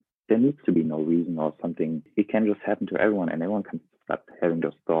there needs to be no reason or something. It can just happen to everyone, and everyone can start having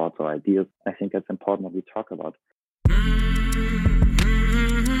those thoughts or ideas. I think that's important what we talk about.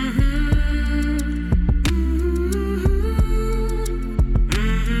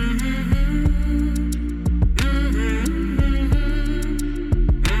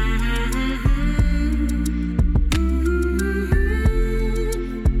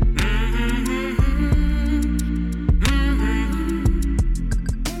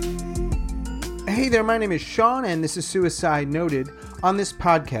 Hey there, my name is Sean, and this is Suicide Noted. On this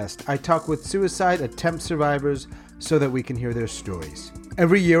podcast, I talk with suicide attempt survivors so that we can hear their stories.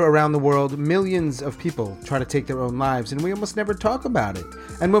 Every year around the world, millions of people try to take their own lives, and we almost never talk about it.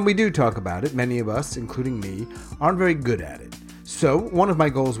 And when we do talk about it, many of us, including me, aren't very good at it. So, one of my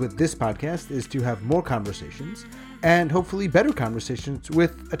goals with this podcast is to have more conversations, and hopefully better conversations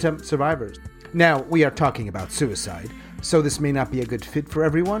with attempt survivors. Now, we are talking about suicide, so this may not be a good fit for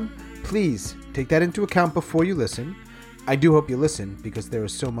everyone. Please take that into account before you listen. I do hope you listen because there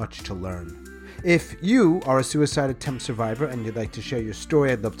is so much to learn. If you are a suicide attempt survivor and you'd like to share your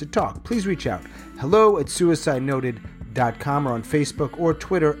story, I'd love to talk. Please reach out. hello@suicidenoted.com or on Facebook or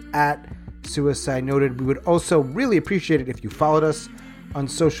Twitter @suicidenoted. We would also really appreciate it if you followed us on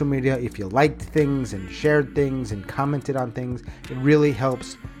social media, if you liked things and shared things and commented on things. It really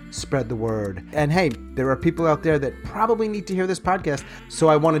helps spread the word. And hey, there are people out there that probably need to hear this podcast, so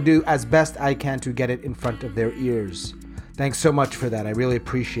I want to do as best I can to get it in front of their ears. Thanks so much for that. I really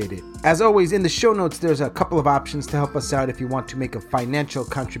appreciate it. As always, in the show notes, there's a couple of options to help us out. If you want to make a financial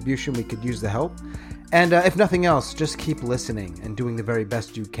contribution, we could use the help. And if nothing else, just keep listening and doing the very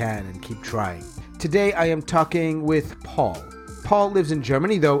best you can and keep trying. Today, I am talking with Paul. Paul lives in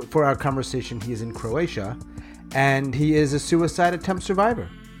Germany, though for our conversation, he is in Croatia, and he is a suicide attempt survivor.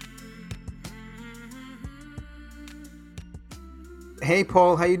 Hey,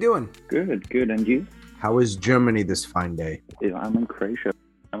 Paul, how you doing? Good. And you? How is Germany this fine day? Yeah, I'm in Croatia.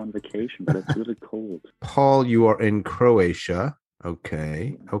 I'm on vacation, but it's really cold. Paul, you are in Croatia.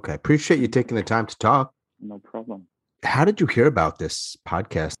 Okay. Appreciate you taking the time to talk. No problem. How did you hear about this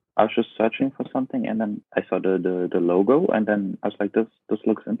podcast? I was just searching for something, and then I saw the logo, and then I was like, this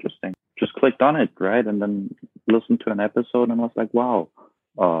looks interesting. Just clicked on it, right? And then listened to an episode and was like, wow,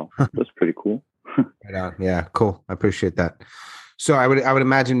 that's pretty cool. Right on. Yeah, cool. I appreciate that. So I would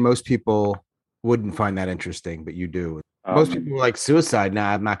imagine most people wouldn't find that interesting, but you do. Most people are like suicide.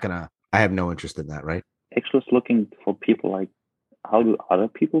 Nah, I have no interest in that, right? Actually, just looking for people like, how do other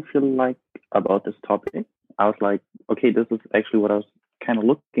people feel like about this topic? I was like, okay, this is actually what I was kind of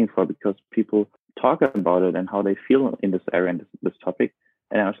looking for, because people talk about it and how they feel in this area and this topic.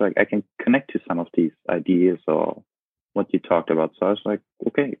 And I was like, I can connect to some of these ideas or what you talked about. So I was like,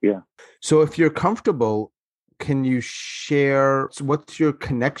 okay, yeah. So if you're comfortable, can you share what's your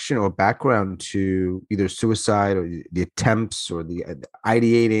connection or background to either suicide or the attempts or the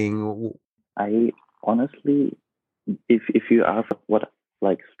ideating? I honestly, if you ask what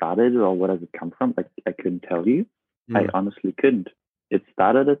started or what does it come from, I couldn't tell you. I honestly couldn't. It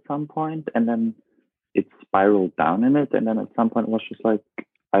started at some point and then it spiraled down in it. And then at some point it was just like,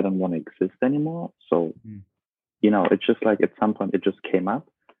 I don't want to exist anymore. So, it's just like at some point it just came up.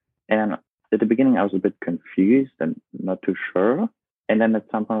 And at the beginning, I was a bit confused and not too sure. And then at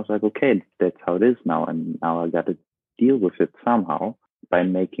some point, I was like, okay, that's how it is now. And now I got to deal with it somehow by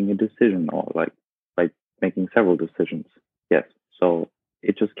making a decision or by making several decisions. Yes. So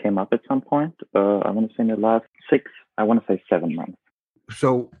it just came up at some point. I want to say in the last 7 months.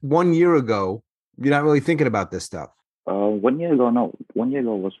 So 1 year ago, you're not really thinking about this stuff. 1 year ago, no. 1 year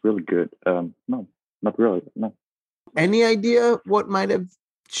ago was really good. No, not really. No. Any idea what might have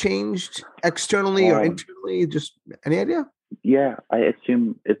changed externally or internally? Just any idea? Yeah, I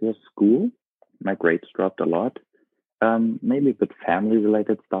assume it was school. My grades dropped a lot. Maybe a bit family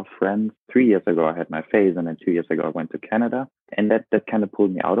related stuff, friends. 3 years ago I had my phase, and then 2 years ago I went to Canada, and that kind of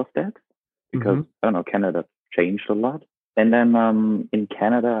pulled me out of that because I don't know, Canada changed a lot. And then in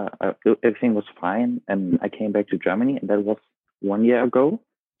Canada everything was fine, and I came back to Germany, and that was 1 year ago.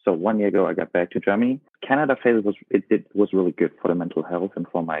 So 1 year ago, I got back to Germany. Canada phase was really good for the mental health and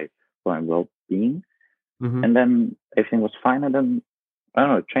for my well-being. And then everything was fine. And then, I don't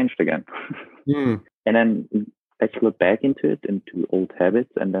know, it changed again. And then I slipped back into old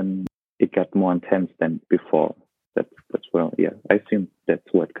habits. And then it got more intense than before. That's where, I assume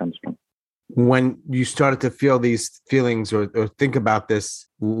that's where it comes from. When you started to feel these feelings or think about this,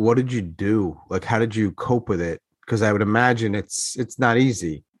 what did you do? Like, how did you cope with it? Because I would imagine it's not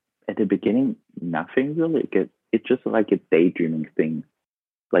easy. At the beginning, nothing really. It's just like a daydreaming thing.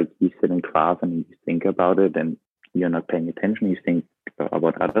 Like you sit in class and you think about it and you're not paying attention. You think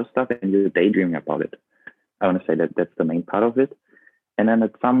about other stuff, and you're daydreaming about it. I want to say that that's the main part of it. And then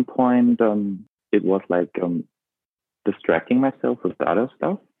at some point, it was like distracting myself with the other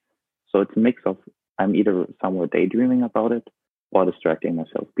stuff. So it's a mix of I'm either somewhere daydreaming about it or distracting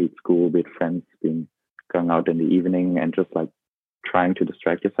myself, be it school, be it friends, being going out in the evening and just like trying to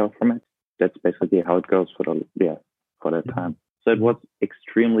distract yourself from it. That's basically how it goes for that time. So it was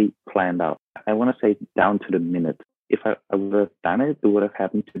extremely planned out. I want to say down to the minute. If I would have done it, it would have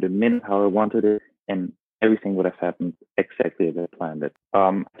happened to the minute how I wanted it, and everything would have happened exactly as I planned it.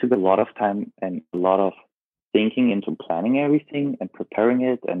 It took a lot of time and a lot of thinking into planning everything and preparing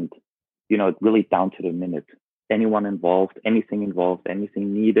it, and really down to the minute. Anyone involved, anything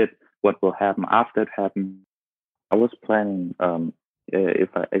needed, what will happen after it happened. I was planning if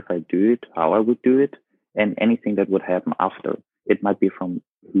I do it, how I would do it, and anything that would happen after. It might be from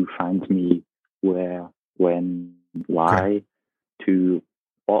who finds me, where, when, why, to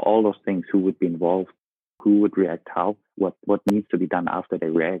all those things. Who would be involved, who would react, how, what needs to be done after they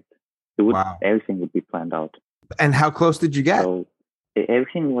react. Everything would be planned out. And how close did you get? So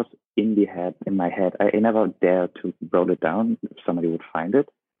everything was in my head. I never dared to write it down if somebody would find it,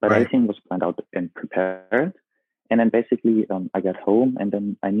 but everything was planned out and prepared. And then basically, I got home, and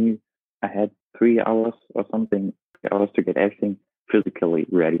then I knew I had 3 hours or something, hours to get everything physically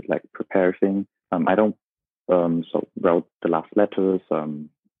ready, like prepare things. I don't, so wrote the last letters,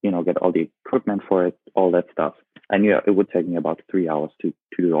 get all the equipment for it, all that stuff. I knew it would take me about 3 hours to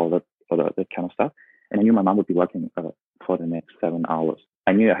do all that kind of stuff. And I knew my mom would be working for the next 7 hours.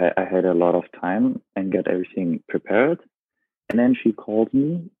 I knew I had a lot of time and get everything prepared. And then she called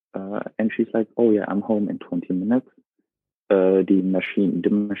me and she's like, "Oh yeah, I'm home in 20 minutes. The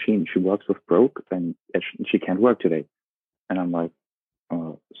machine she works with broke and she can't work today." And I'm like,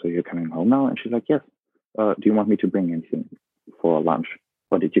 "So you're coming home now?" And she's like, "Yes. Do you want me to bring anything for lunch?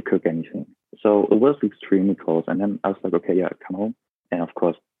 Or did you cook anything?" So it was extremely close. And then I was like, "Okay, yeah, come home." And of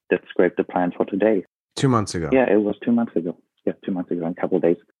course, that scraped the plan for today. 2 months ago. Yeah, it was 2 months ago. Yeah, 2 months ago, and a couple of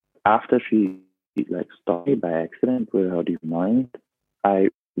days after she stopped me by accident without even knowing it. I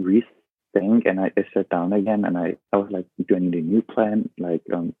rethink and I sat down again, and I was like, "Do I need a new plan?"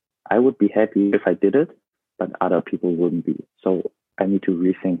 I would be happy if I did it, but other people wouldn't be. So I need to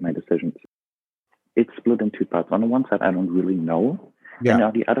rethink my decisions. It's split in two parts. On the one side, I don't really know. Yeah. And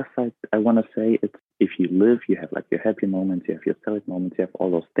on the other side, I want to say it's if you live, you have like your happy moments, you have your sad moments, you have all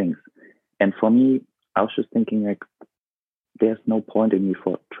those things. And for me, I was just thinking like, there's no point in me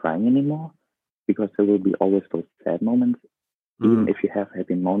for trying anymore because there will be always those sad moments, even if you have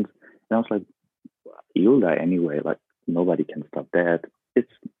happy moments. And I was like, you'll die anyway. Like nobody can stop that.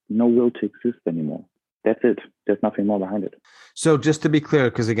 It's no will to exist anymore. That's it. There's nothing more behind it. So just to be clear,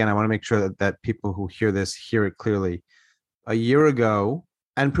 because again, I want to make sure that people who hear this hear it clearly. A year ago,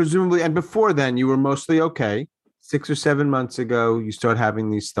 and presumably, and before then, you were mostly okay. 6 or 7 months ago, you start having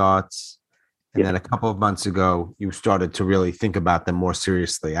these thoughts. And then a couple of months ago, you started to really think about them more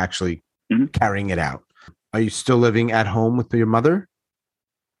seriously, actually carrying it out. Are you still living at home with your mother?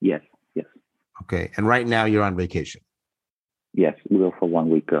 Yes. Okay. And right now you're on vacation? Yes, we go for 1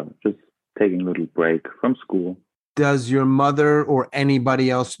 week, just taking a little break from school. Does your mother or anybody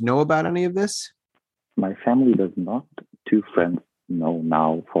else know about any of this? My family does not. 2 friends know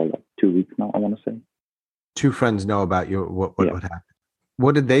now for like 2 weeks now, I want to say. 2 friends know about what happened.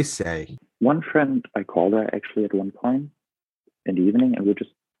 What did they say? One friend, I called her actually at one point in the evening, and we were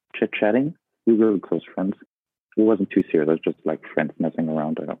just chit-chatting. We were really close friends. It wasn't too serious. It was just like friends messing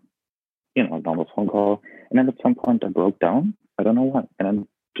around, a normal phone call. And then at some point I broke down. I don't know what. And then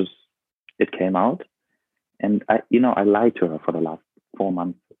just, it came out. And I lied to her for the last 4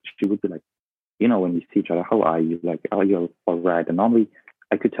 months. She would be like, when we see each other, how are you? Like, are you all right? And normally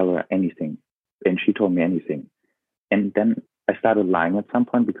I could tell her anything. And she told me anything. And then I started lying at some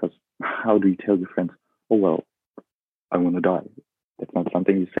point because how do you tell your friends, "Oh, well, I want to die"? That's not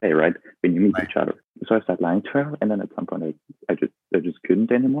something you say, right? When you meet each other. So I started lying to her. And then at some point I just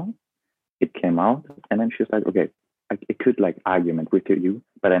couldn't anymore. It came out. And then she was like, "Okay, I could like argument with you,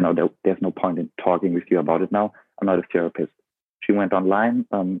 but I know that there's no point in talking with you about it now. I'm not a therapist." She went online.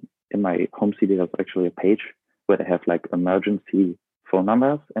 In my home city, there's actually a page where they have like emergency phone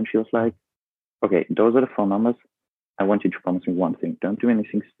numbers. And she was like, "Okay, those are the phone numbers. I want you to promise me one thing. Don't do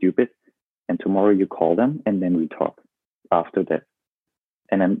anything stupid. And tomorrow you call them and then we talk after that."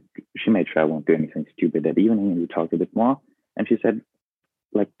 And then she made sure I won't do anything stupid that evening, and we talked a bit more. And she said,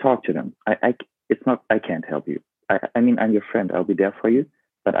 like, talk to them. I can't help you. I mean, I'm your friend. I'll be there for you,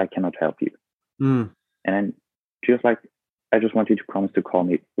 but I cannot help you. And then she was like, "I just want you to promise to call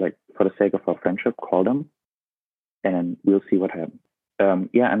me, like, for the sake of our friendship, call them, and then we'll see what happens."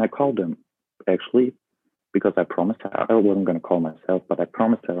 Yeah, and I called them actually because I promised her. I wasn't going to call myself, but I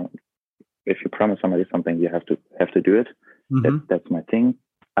promised her, if you promise somebody something, you have to do it. That's my thing.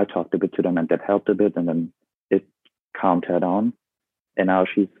 I talked a bit to them, and that helped a bit, and then it calmed her down. And now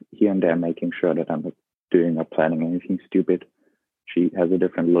she's here and there making sure that I'm not doing or planning anything stupid. She has a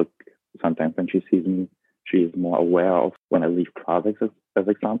different look sometimes when she sees me. She's more aware of when I leave class, as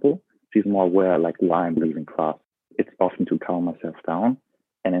example. She's more aware, like, why I'm leaving class. It's often to calm myself down.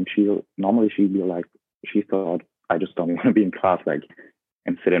 And then she'd be like, she thought I just don't want to be in class, like,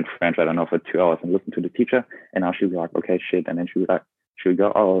 and sit in French, I don't know, for 2 hours and listen to the teacher. And now she'll be like, okay, shit. And then she'll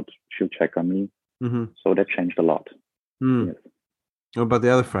go out, she'll check on me. So that changed a lot. Yes. What about the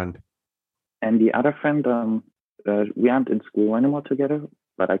other friend? And the other friend, we aren't in school anymore together,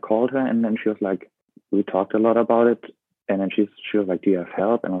 but I called her, and then she was like, we talked a lot about it. And then she was like, do you have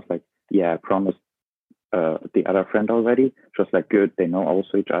help? And I was like, yeah, I promised the other friend already. She was like, good, they know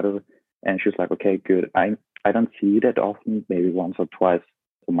also each other. And she was like, okay, good. I don't see you that often, maybe once or twice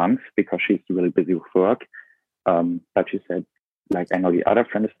a month, because she's really busy with work. But she said, like, I know the other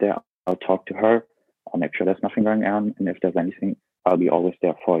friend is there. I'll talk to her. I'll make sure there's nothing going on. And if there's anything, I'll be always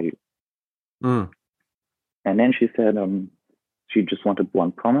there for you. And then she said she just wanted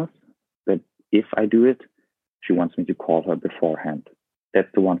one promise, that if I do it, she wants me to call her beforehand. That's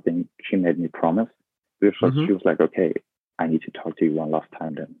the one thing she made me promise. She was like, okay, I need to talk to you one last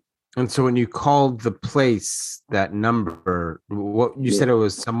time then. And so when you called the place, that number, what you said it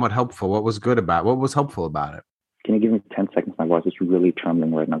was somewhat helpful. What was helpful about it? Can you give me 10 seconds? My voice is really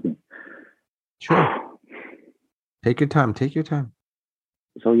trembling right now. Sure. Take your time.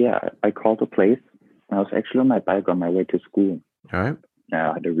 So yeah, I called the place. I was actually on my bike on my way to school. All right.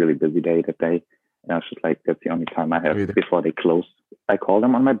 I had a really busy day that day. And I was just like, that's the only time I have before they close. I called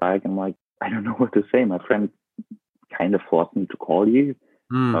them on my bike. And I'm like, I don't know what to say. My friend kind of forced me to call you.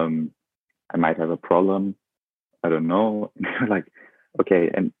 I might have a problem. I don't know. And they're like, okay.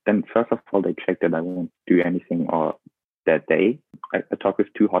 And then first of all, they checked that I won't do anything or that day. I talked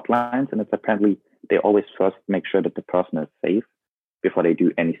with 2 hotlines, and it's apparently they always first make sure that the person is safe before they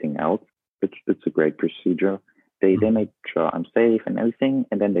do anything else. It's a great procedure. They make sure I'm safe and everything,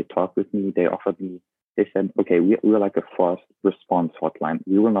 and then they talk with me. They said, okay, we're like a first response hotline.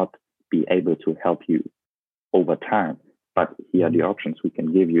 We will not be able to help you over time, but here are the options we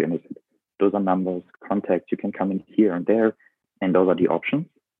can give you. And they said, those are numbers, contacts, you can come in here and there, and those are the options.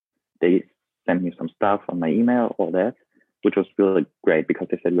 They sent me some stuff on my email, all that, which was really great, because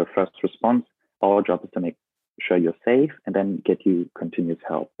they said, your first response, our job is to make sure you're safe and then get you continuous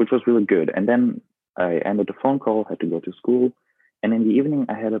help, which was really good. And then I ended the phone call, had to go to school. And in the evening,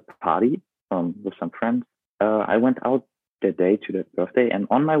 I had a party with some friends. I went out that day to the birthday. And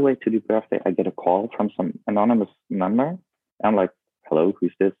on my way to the birthday, I get a call from some anonymous number. And I'm like, hello,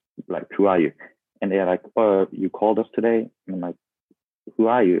 who's this? Like, who are you? And they're like, oh, you called us today? And I'm like, who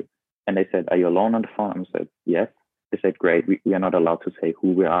are you? And they said, are you alone on the phone? I said, yes. They said, great. We are not allowed to say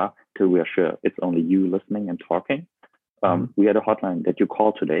who we are till we are sure it's only you listening and talking. We had a hotline that you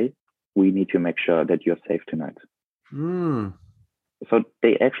called today. We need to make sure that you're safe tonight. So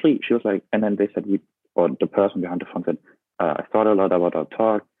she was like, and then they said, or the person behind the phone said, I thought a lot about our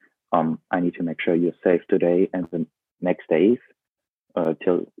talk. I need to make sure you're safe today and the next days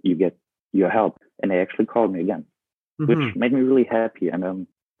till you get your help. And they actually called me again, which made me really happy. And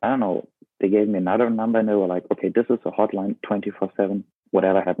I don't know, they gave me another number, and they were like, okay, this is a hotline 24/7.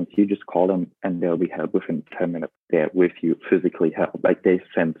 Whatever happens, you just call them and they'll be help within 10 minutes. They're with you, physically help. Like, they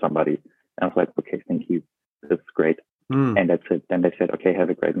send somebody. And I was like, okay, thank you. That's great. And that's it. Then they said, okay, have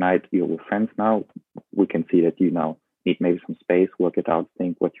a great night. You're with friends now. We can see that you now need maybe some space, work it out,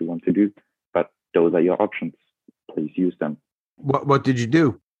 think what you want to do. But those are your options. Please use them. What did you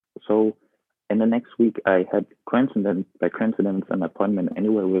do? So in the next week, I had by coincidence an appointment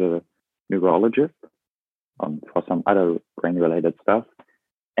anywhere with a neurologist for some other brain-related stuff.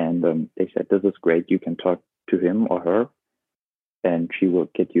 And they said, this is great. You can talk to him or her, and she will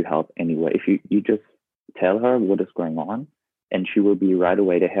get you help anyway. If you just tell her what is going on, and she will be right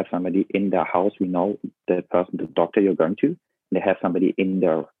away. They have somebody in their house. We know the person, the doctor you're going to. They have somebody in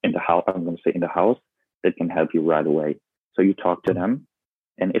the house. I'm going to say in the house that can help you right away. So you talk to them,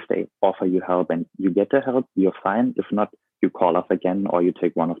 and if they offer you help and you get the help, you're fine. If not, you call us again, or you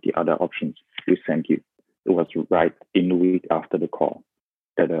take one of the other options we sent you. It was right in the week after the call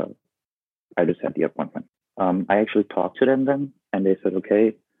that I just had the appointment. I actually talked to them then, and they said,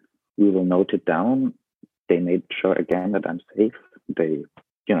 okay, we will note it down. They made sure again that I'm safe. They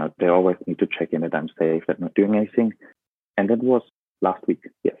always need to check in that I'm safe, that I'm not doing anything. And that was last week.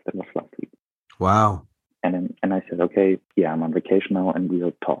 Yes, that was last week. Wow. And then And I said, okay, yeah, I'm on vacation now and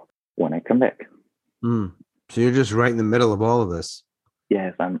we'll talk when I come back. Mm. So you're just right in the middle of all of this.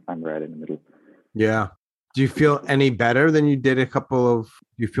 Yes, I'm right in the middle. Yeah. Do you feel any better than you did a couple of,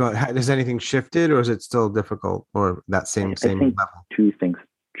 do you feel, has anything shifted or is it still difficult or that same I think level? two things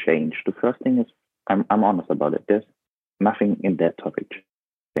changed. The first thing is I'm honest about it. There's nothing in that topic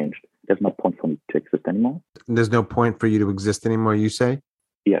changed. There's no point for me to exist anymore. There's no point for you to exist anymore, you say?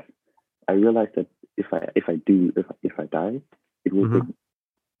 Yes. I realized that if I die, it will bring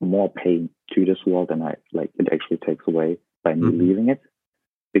more pain to this world than it actually takes away by me leaving it,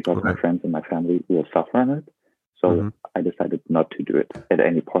 because my friends and my family will suffer on it. So I decided not to do it at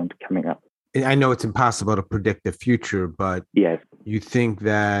any point coming up. I know it's impossible to predict the future, but yes, you think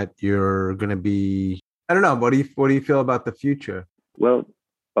that you're going to be, I don't know. What do you feel about the future? Well,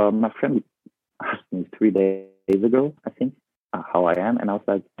 my friend asked me 3 days ago, I think, how I am. And I was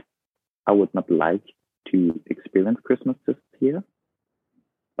like, I would not like to experience Christmas this year,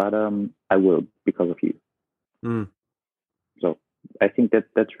 but I will because of you. So I think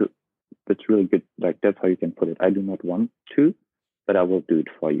that's really good. Like, that's how you can put it. I do not want to, but I will do it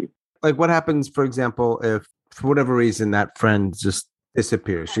for you. Like, what happens, for example, if for whatever reason that friend just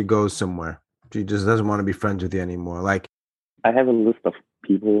disappears, she goes somewhere, she just doesn't want to be friends with you anymore? Like, I have a list of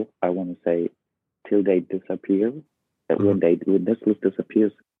people I want to say till they disappear. That when this list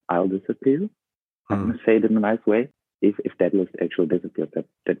disappears, I'll disappear. I'm going to say it in a nice way. If that list actually disappears,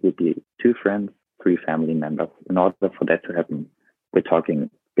 that would be 2 friends, 3 family members. In order for that to happen, we're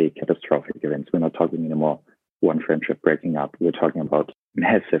talking big catastrophic events. We're not talking anymore one friendship breaking up. We're talking about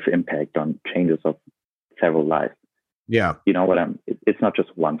massive impact on changes of several lives. Yeah. You know what it's not just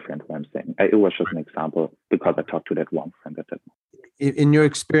one friend what I'm saying. It was just an example because I talked to that one friend at that moment. In your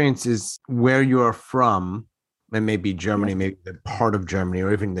experiences, where you are from, and maybe Germany, maybe the part of Germany,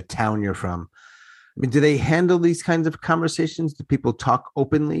 or even the town you're from, I mean, do they handle these kinds of conversations? Do people talk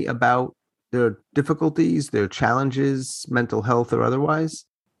openly about their difficulties, their challenges, mental health or otherwise?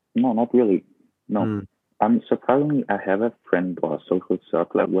 No, not really. No. Surprisingly, I have a friend or a social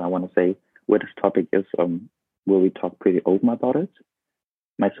circle where I want to say where this topic is, where we talk pretty open about it.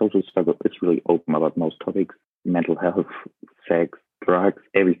 My social circle is really open about most topics: mental health, sex, drugs,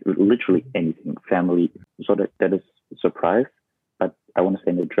 everything, literally anything, family. So that is a surprise. But I want to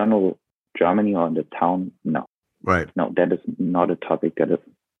say in the general Germany or in the town, no. Right. No, that is not a topic that is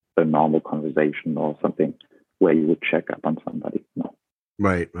a normal conversation or something where you would check up on somebody. No.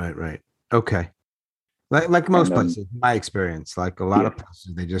 Right. Okay. Like most places, my experience, like a lot of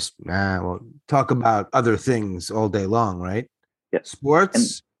places, they just talk about other things all day long, right? Yeah.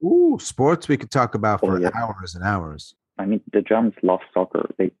 Sports, sports we could talk about for hours and hours. I mean, the Germans love soccer.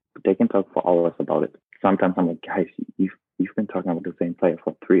 They can talk for hours about it. Sometimes I'm like, guys, you've been talking about the same player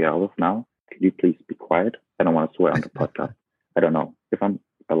for 3 hours now. Could you please be quiet? I don't want to swear on the podcast. I don't know if I'm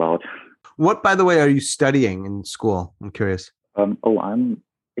allowed. What, by the way, are you studying in school? I'm curious.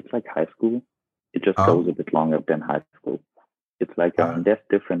 It's like high school. It just goes a bit longer than high school. It's like there's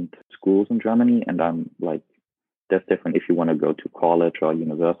different schools in Germany, and I'm like, there's different. If you want to go to college or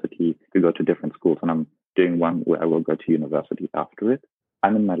university, you go to different schools, and I'm doing one where I will go to university after it.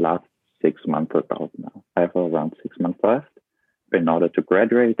 I'm in my last 6 months about now. I have around 6 months left in order to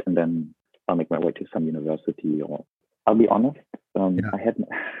graduate, and then I'll make my way to some university. Or I'll be honest, I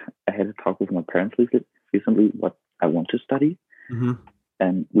had a talk with my parents recently what I want to study,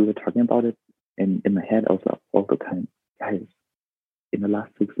 and we were talking about it. And in my head, I was all the time, guys, in the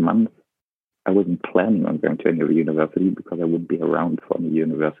last 6 months, I wasn't planning on going to any university because I wouldn't be around for any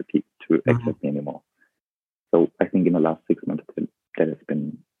university to accept me anymore. So I think in the last 6 months, that has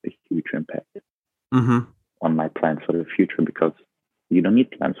been a huge impact on my plans for the future, because you don't need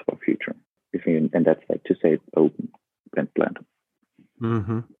plans for the future. And that's like to say it's open and planned.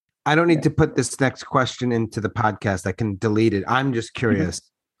 I don't need to put this next question into the podcast. I can delete it. I'm just curious.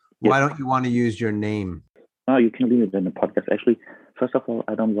 Why don't you want to use your name? No, you can leave it in the podcast. Actually, first of all,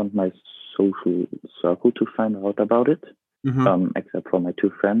 I don't want my social circle to find out about it, except for my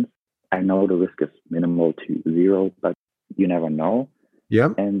 2 friends. I know the risk is minimal to 0, but you never know. Yeah.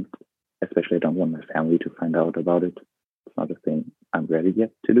 And especially I don't want my family to find out about it. It's not a thing I'm ready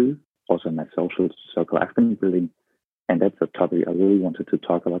yet to do. Also, in my social circle, I've been building, and that's a topic I really wanted to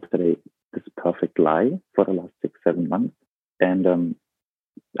talk about today, this perfect lie for the last 6-7 months. And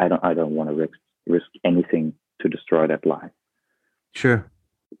I don't want to risk anything to destroy that lie. Sure.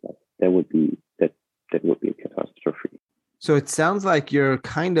 That would be a catastrophe. So it sounds like you're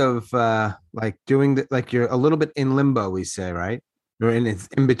kind of like doing like you're a little bit in limbo, we say, right? You're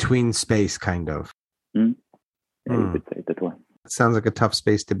in between space, kind of. Yeah, you could say it that way. It sounds like a tough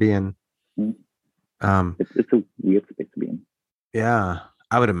space to be in. It's a weird space to be in. Yeah,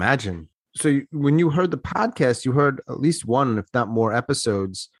 I would imagine. So when you heard the podcast, you heard at least one, if not more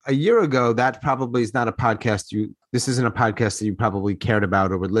episodes. A year ago, that probably is not a podcast this isn't a podcast that you probably cared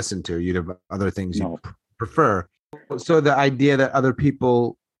about or would listen to. You'd have other things you No. prefer. So the idea that other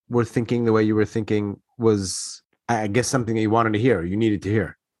people were thinking the way you were thinking was, I guess, something that you wanted to hear, you needed to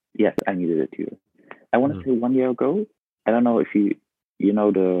hear. Yes, I needed it too. I want to say 1 year ago. I don't know if you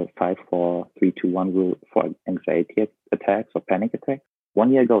know the 5, 4, 3, 2, 1 rule for anxiety attacks or panic attacks.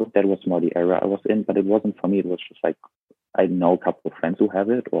 1 year ago, that was more the era I was in, but it wasn't for me. It was just like I know a couple of friends who have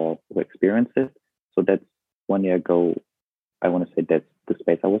it or who experienced it. So that's 1 year ago. I want to say that's the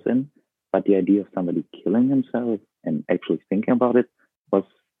space I was in. But the idea of somebody killing himself and actually thinking about it was,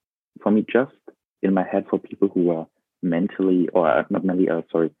 for me, just in my head for people who were mentally or not mentally,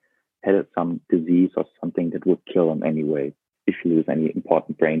 had some disease or something that would kill them anyway if you lose any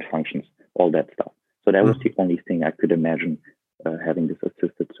important brain functions, all that stuff. So that was the only thing I could imagine having this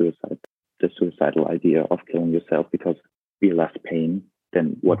assisted suicide, the suicidal idea of killing yourself, because be less pain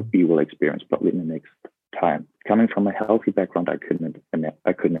than what we will experience probably in the next time. Coming from a healthy background, I couldn't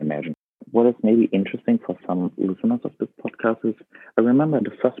imagine. What is maybe interesting for some listeners of this podcast is, I remember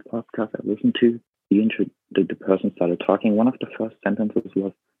the first podcast I listened to, the person started talking. One of the first sentences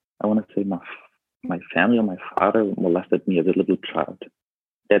was, I want to say my family or my father molested me as a little child.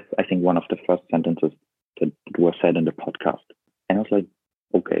 That's, I think, one of the first sentences that were said in the podcast. And I was like,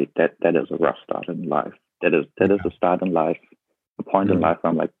 okay, that is a rough start in life. That is a start in life, a point in life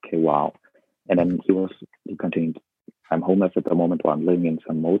where I'm like, okay, wow. And then he continued, I'm homeless at the moment, or I'm living in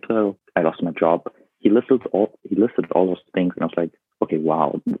some motel. I lost my job. He listed all those things, and I was like, okay,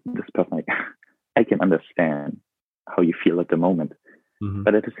 wow, this person, like, I can understand how you feel at the moment. Mm-hmm.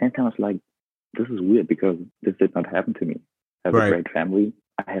 But at the same time, I was like, this is weird because this did not happen to me. I have a great family.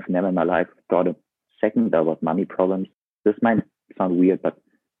 I have never in my life thought a second about money problems. This might sound weird, but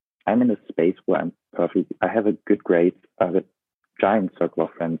I'm in a space where I'm perfect. I have a good grade. I have a giant circle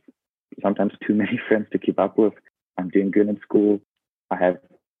of friends, sometimes too many friends to keep up with. I'm doing good in school. I have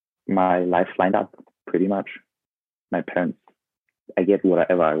my life lined up pretty much. My parents, I get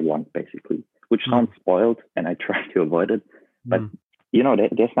whatever I want, basically, which sounds spoiled, and I try to avoid it. But,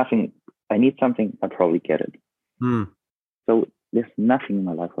 there's nothing. I need something, I probably get it. So there's nothing in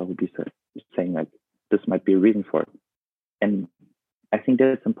my life I would be saying, like, this might be a reason for it. And I think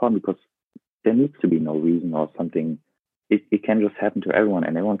that's important because there needs to be no reason or something. It can just happen to everyone,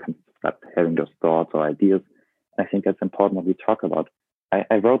 and everyone can start having those thoughts or ideas. I think that's important what we talk about.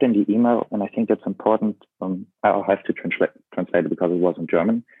 I wrote in the email, and I think that's important. I'll have to translate it because it was in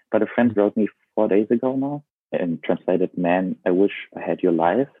German. But a friend wrote me 4 days ago now and translated, "Man, I wish I had your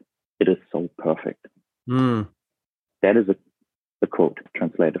life. It is so perfect." That is a quote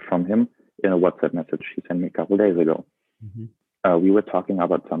translated from him in a WhatsApp message he sent me a couple of days ago. We were talking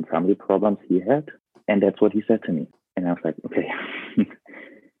about some family problems he had, and that's what he said to me. And I was like, okay,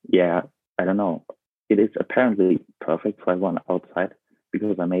 yeah, I don't know. It is apparently perfect for everyone outside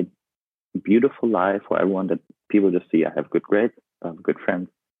because I made a beautiful life for everyone that people just see. I have good grades, I have good friends,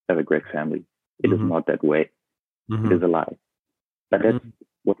 I have a great family. It is not that way. It is a lie. But that's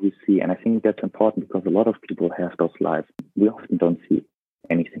what we see. And I think that's important because a lot of people have those lives. We often don't see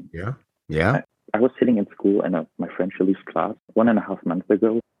anything. Yeah. I was sitting in school and my friend, she leaves class 1.5 months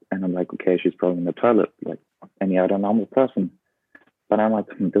ago. And I'm like, okay, she's probably in the toilet like any other normal person. But I'm like,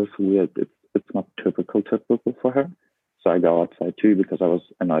 this is weird. It's not typical for her. So I go outside too because I was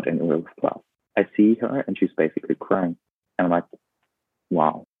annoyed anyway with class. I see her and she's basically crying. And I'm like,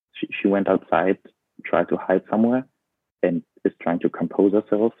 wow. She went outside, tried to hide somewhere, and is trying to compose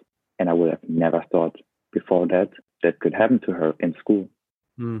herself. And I would have never thought before that could happen to her in school.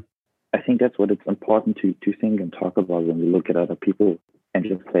 I think that's what it's important to think and talk about when we look at other people and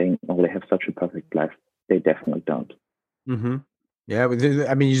just saying, oh, they have such a perfect life. They definitely don't. Yeah, but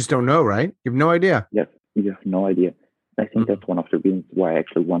I mean, you just don't know, right? You have no idea. Yes, you have no idea. I think that's one of the reasons why I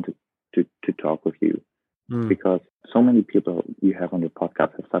actually wanted to talk with you. Because so many people you have on your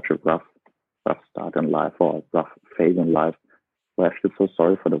podcast have such a rough start in life or a rough phase in life, where I feel so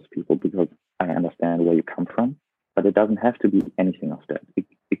sorry for those people because I understand where you come from, but it doesn't have to be anything of that.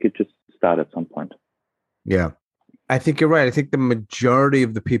 It could just start at some point. Yeah, I think you're right. I think the majority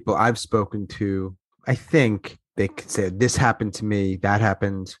of the people I've spoken to, I think they could say this happened to me, that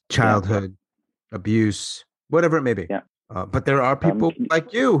happened, childhood, abuse, whatever it may be. Yeah. But there are people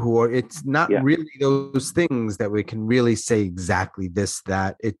like you who are, it's not really those things that we can really say exactly this,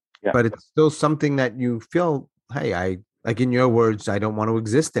 that but it's still something that you feel, hey, I, like in your words, I don't want to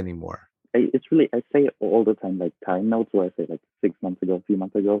exist anymore. It's really, I say it all the time, like time notes where I say like 6 months ago, a few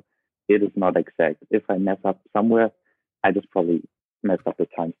months ago, it is not exact. If I mess up somewhere, I just probably messed up the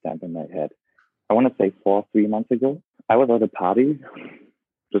timestamp in my head. I want to say 3 months ago, I was at a party,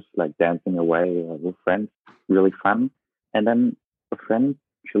 just like dancing away with friends, really fun. And then a friend,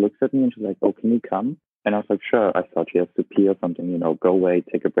 she looks at me and she's like, "Oh, can you come?" And I was like, "Sure." I thought she has to pee or something, go away,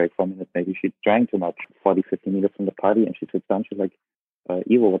 take a break for a minute. Maybe she drank too much, 40, 50 meters from the party. And she sits down. She's like,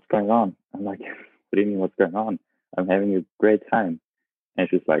 "Ivo, what's going on?" I'm like, "What do you mean, what's going on? I'm having a great time." And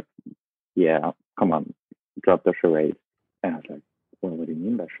she's like, "Yeah, come on, drop the charade." And I was like, "Well, what do you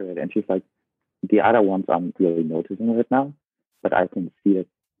mean by charade?" And she's like, "The other ones I'm really noticing right now, but I can see that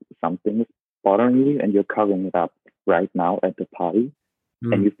something is bothering you and you're covering it up right now at the party.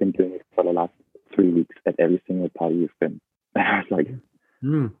 And you've been doing it for the last 3 weeks at every single party you've been." And I was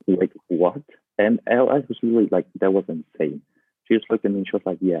like, "What?" And I was really like, that was insane. She just looked at me and she was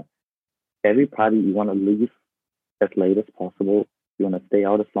like, "Yeah, every party you want to leave as late as possible. You want to stay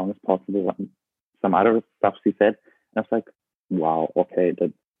out as long as possible." And some other stuff she said. And I was like, wow, okay,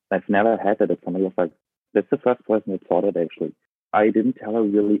 that I've never had that. That somebody was like, that's the first person that thought it actually. I didn't tell her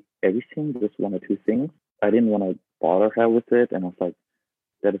really everything, just one or two things. I didn't want to bother her with it. And I was like,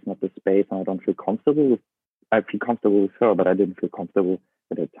 that is not the space and I don't feel comfortable with. I feel comfortable with her, but I didn't feel comfortable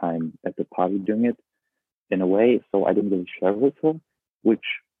at the time at the party doing it in a way. So I didn't really share with her, which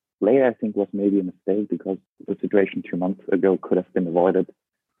later I think was maybe a mistake because the situation 2 months ago could have been avoided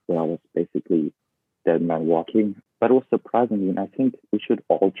where I was basically dead man walking. But it was surprising me, and I think we should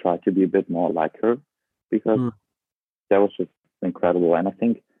all try to be a bit more like her because that was just incredible. And I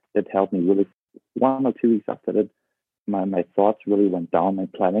think that helped me really. 1 or 2 weeks after that, my thoughts really went down, my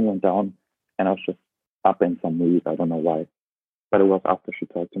planning went down, and I was just up in some mood. I don't know why, but it was after she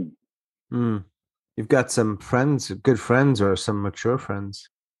talked to me. You've got some friends, good friends, or some mature friends.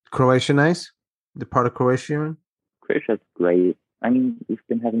 Croatia nice? The part of Croatia you're in? Croatia's great. I mean, we've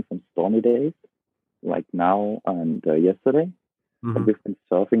been having some stormy days, like now and yesterday. But we've been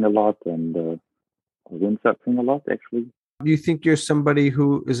surfing a lot and windsurfing a lot, actually. Do you think you're somebody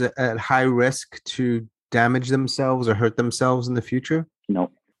who is at high risk to damage themselves or hurt themselves in the future?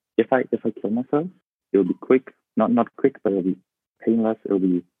 No. If I kill myself, it'll be quick. Not quick, but it'll be painless. It'll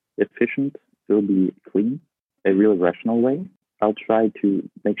be efficient. It'll be clean. A real rational way. I'll try to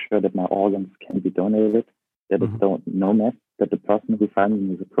make sure that my organs can be donated, that it's no mess, that the person who finds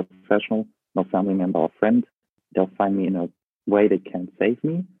me is a professional, no family member or friend. They'll find me in a way that can save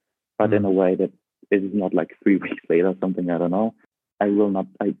me, but in a way that it is not like 3 weeks later or something. I don't know. I will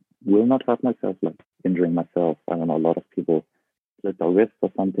not hurt myself, like injuring myself. I don't know. A lot of people slit their wrist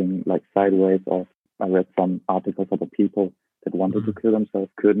or something like sideways. Or I read some articles about people that wanted to kill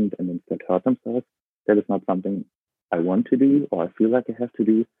themselves, couldn't, and instead hurt themselves. That is not something I want to do or I feel like I have to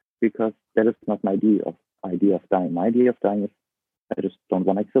do because that is not my idea of dying. My idea of dying is I just don't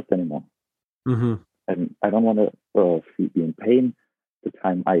want to exist anymore. And I don't want to be in pain the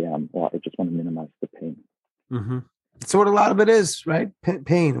time I am, or I just want to minimize the pain. So what a lot of it is, right?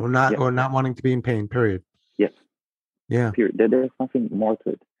 Pain or not wanting to be in pain, period. Yes. Yeah. Period. There's nothing more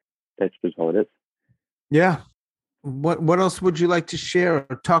to it. That's just how it is. Yeah. What else would you like to share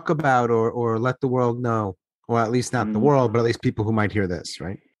or talk about or let the world know? Or at least not the world, but at least people who might hear this,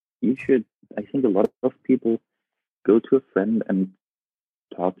 right? You should. I think a lot of people go to a friend and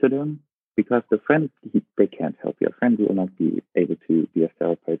talk to them because the friend, they can't help you. A friend will not be able to be a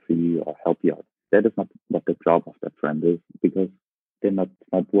therapist for you or help you out. That is not what the job of that friend is because they're not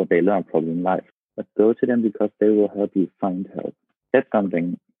what they learn probably in life. But go to them because they will help you find help. That's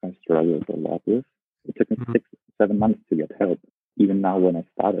something I struggled a lot with. It took me 6-7 months to get help. Even now when I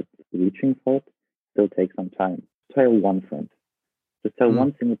started reaching for it, still takes some time. Tell one friend. Just tell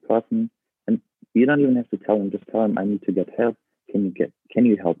one single person, and you don't even have to tell them, just tell them I need to get help. Can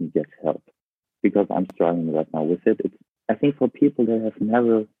you help me get help? Because I'm struggling right now with it. I think for people that have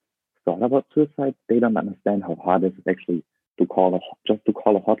never thought about suicide, they don't understand how hard it is actually to call a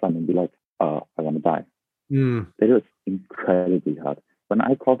hotline and be like, I want to die. That is incredibly hard. When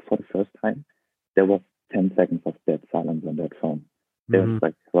I called for the first time, there was 10 seconds of dead silence on that phone. They was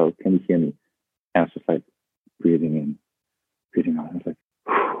like, hello, can you hear me? And I was just like breathing in, breathing out. I was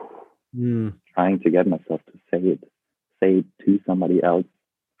like, trying to get myself to say it to somebody else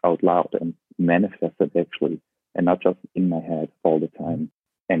out loud and manifest it actually, and not just in my head all the time,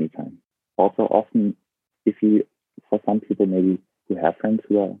 anytime. Also, often, for some people maybe who have friends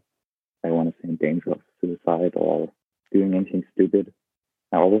who are, I want to say, in danger of suicide or doing anything stupid.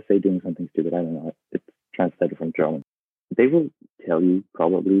 I always say doing something stupid. I don't know. It's translated from German. They will tell you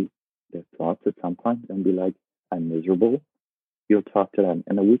probably their thoughts at some point and be like, I'm miserable. You'll talk to them.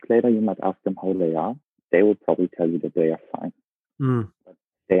 And a week later, you might ask them how they are. They will probably tell you that they are fine. But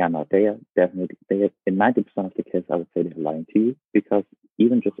They are not. They are definitely, in 90% of the cases, I would say they're lying to you, because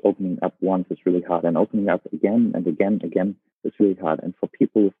even just opening up once is really hard, and opening up again and again is really hard. And for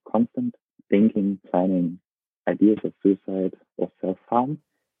people with constant thinking, planning, ideas of suicide or self-harm,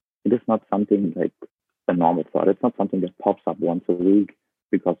 it is not something like a normal thought. It's not something that pops up once a week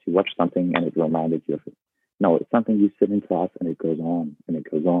because you watch something and it reminded you of it. No, it's something you sit in class and it goes on and it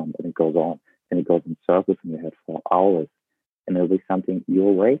goes on and it goes on and it goes in circles in your head for hours. And it'll be something you're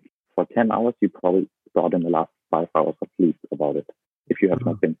awake for 10 hours. You probably thought in the last 5 hours at least about it, if you have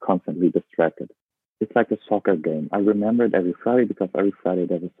not been constantly distracted. It's like a soccer game. I remember it every Friday because every Friday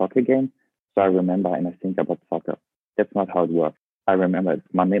there's a soccer game. So I remember and I think about soccer. That's not how it works. I remember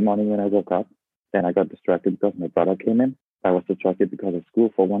it's Monday morning when I woke up. Then I got distracted because my brother came in. I was distracted because of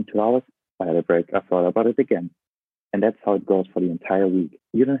school for 1-2 hours. I had a break. I thought about it again. And that's how it goes for the entire week.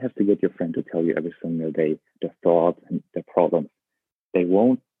 You don't have to get your friend to tell you every single day their thoughts and their problems. They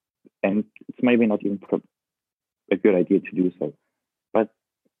won't. And it's maybe not even a good idea to do so. But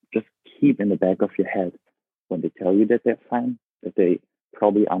just keep in the back of your head when they tell you that they're fine, that they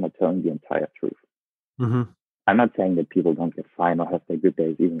probably are not telling the entire truth. Mm-hmm. I'm not saying that people don't get fine or have their good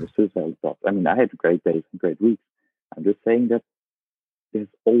days, even with suicidal thoughts. I mean, I had great days and great weeks. I'm just saying that there's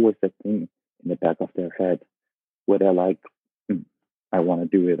always that thing in the back of their head where they're like, I want to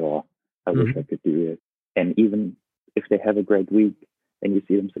do it, or I wish I could do it. And even if they have a great week and you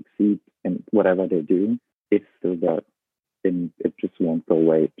see them succeed in whatever they're doing, it's still there. And it just won't go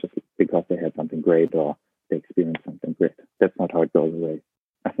away just because they had something great or they experienced something great. That's not how it goes away.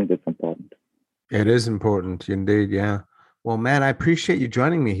 I think that's important. It is important, indeed. Yeah. Well, man, I appreciate you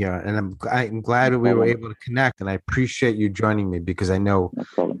joining me here, and I'm glad we were able to connect. And I appreciate you joining me because I know, no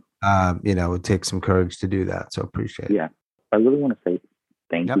problem. It takes some courage to do that. So appreciate it. Yeah, I really want to say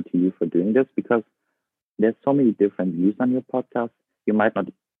thank you to you for doing this, because there's so many different views on your podcast. You might not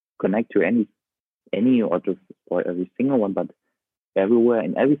connect to any or every single one, but everywhere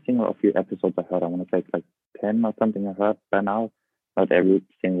in every single of your episodes I heard, I want to say it's like 10 or something I heard by now. Not every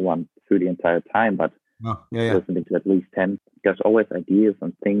single one through the entire time, but listening to at least 10. There's always ideas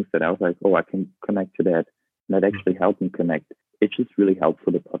and things that I was like, I can connect to that. And that actually helped me connect. It's just really helped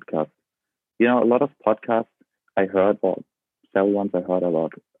for the podcast. A lot of podcasts I heard, or several ones I heard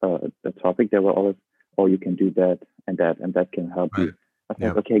about the topic, they were always, you can do that, and that can help you. I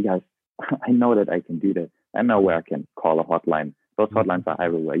thought, okay, guys, I know that I can do that. I know where I can call a hotline. Those hotlines are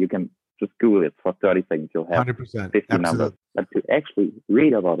everywhere. You can just Google it for 30 seconds. You'll have 100%. 50 numbers. But to actually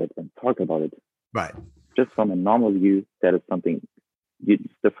read about it and talk about it, right, just from a normal view, that is something. It's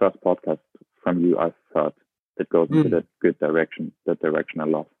the first podcast from you I've heard that goes into that good direction. That direction I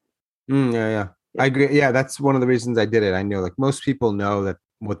love. Yeah, I agree. Yeah, that's one of the reasons I did it. I know, like, most people know that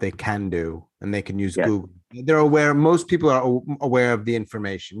what they can do, and they can use Google. They're aware. Most people are aware of the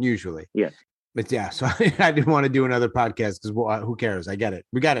information usually. Yes. But so I didn't want to do another podcast because who cares? I get it.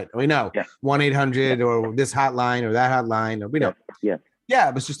 We got it. We know. 1-800 or this hotline or that hotline. Or we know. Yeah. Yeah.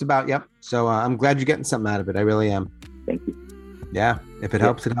 It was just about, So I'm glad you're getting something out of it. I really am. Thank you. Yeah. If it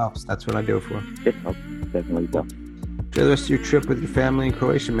helps, it helps. That's what I do it for. It helps. Definitely does. Enjoy the rest of your trip with your family in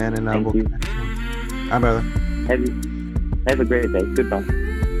Croatia, man. And Thank you. Hi, brother. Have a great day. Goodbye.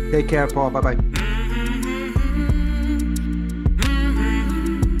 Take care, Paul. Bye-bye.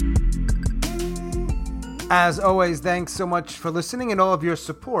 As always, thanks so much for listening and all of your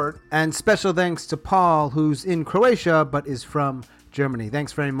support. And special thanks to Paul, who's in Croatia but is from Germany.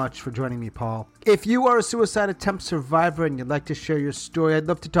 Thanks very much for joining me, Paul. If you are a suicide attempt survivor and you'd like to share your story, I'd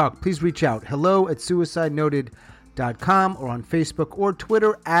love to talk. Please reach out. hello@suicidenoted.com or on Facebook or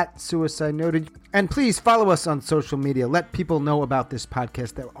Twitter @suicidenoted. And please follow us on social media. Let people know about this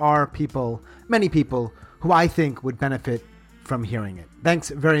podcast. There are people, many people, who I think would benefit from hearing it. Thanks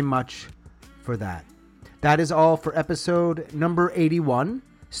very much for that. That is all for episode number 81.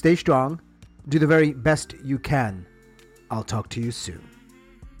 Stay strong. Do the very best you can. I'll talk to you soon.